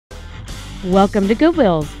Welcome to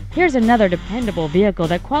Goodwill's. Here's another dependable vehicle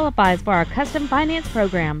that qualifies for our custom finance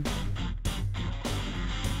program.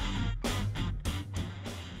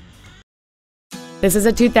 This is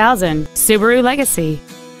a 2000 Subaru Legacy.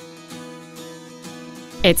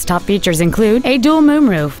 Its top features include a dual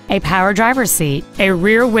moonroof, a power driver's seat, a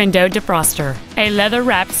rear window defroster, a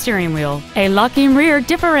leather-wrapped steering wheel, a locking rear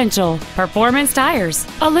differential, performance tires,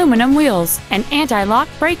 aluminum wheels, an anti-lock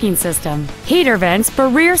braking system, heater vents for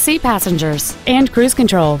rear seat passengers, and cruise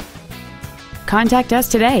control. Contact us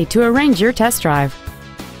today to arrange your test drive.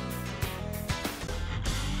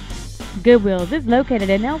 Goodwill's is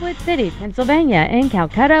located in Ellwood City, Pennsylvania, and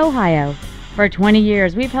Calcutta, Ohio. For 20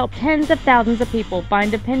 years, we've helped tens of thousands of people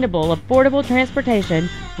find dependable, affordable transportation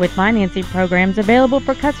with financing programs available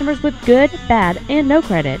for customers with good, bad, and no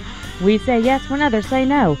credit. We say yes when others say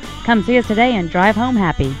no. Come see us today and drive home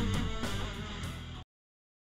happy.